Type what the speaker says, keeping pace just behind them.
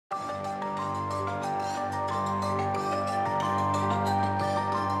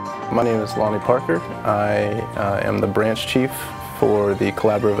My name is Lonnie Parker. I am the branch chief for the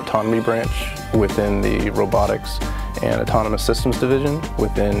Collaborative Autonomy branch within the Robotics and Autonomous Systems Division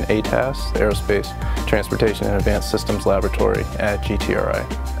within ATAS, the Aerospace, Transportation and Advanced Systems Laboratory at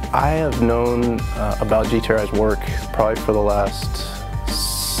GTRI. I have known about GTRI's work probably for the last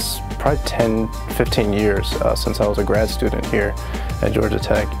 10, 15 years since I was a grad student here at Georgia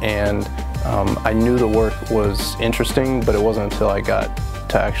Tech, and I knew the work was interesting, but it wasn't until I got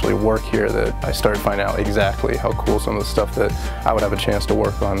to actually work here that I started finding out exactly how cool some of the stuff that I would have a chance to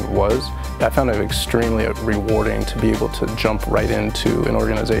work on was. I found it extremely rewarding to be able to jump right into an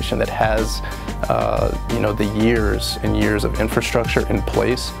organization that has the years and years of infrastructure in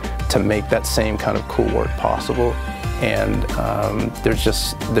place to make that same kind of cool work possible. And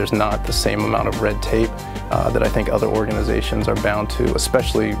there's not the same amount of red tape that I think other organizations are bound to,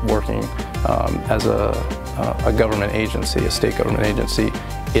 especially working as a government agency, a state government agency.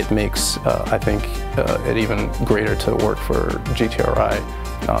 It makes, I think, it even greater to work for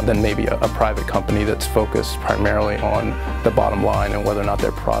GTRI than maybe a private company that's focused primarily on the bottom line and whether or not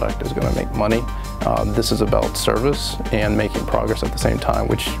their product is going to make money. This is about service and making progress at the same time,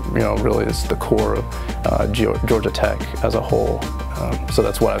 which really is the core of Georgia Tech as a whole. So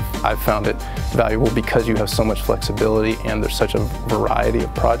that's what I've found it valuable, because you have so much flexibility and there's such a variety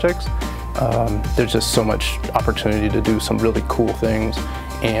of projects. There's just so much opportunity to do some really cool things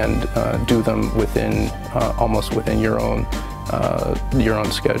and do them within almost within your own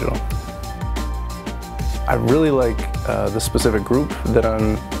schedule. I really like the specific group that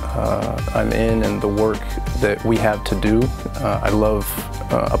I'm in and the work that we have to do. I love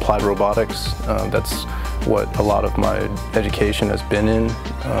applied robotics. That's what a lot of my education has been in,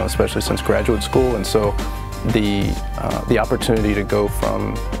 especially since graduate school. And so the opportunity to go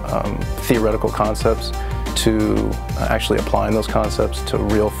from theoretical concepts to actually applying those concepts to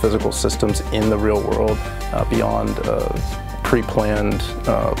real physical systems in the real world beyond a pre-planned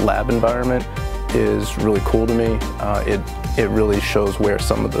lab environment is really cool to me. It really shows where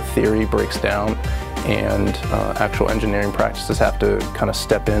some of the theory breaks down and actual engineering practices have to kind of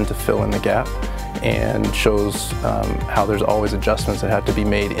step in to fill in the gap, and shows how there's always adjustments that have to be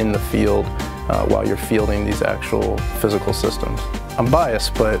made in the field while you're fielding these actual physical systems. I'm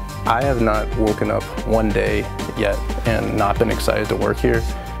biased, but I have not woken up one day yet and not been excited to work here.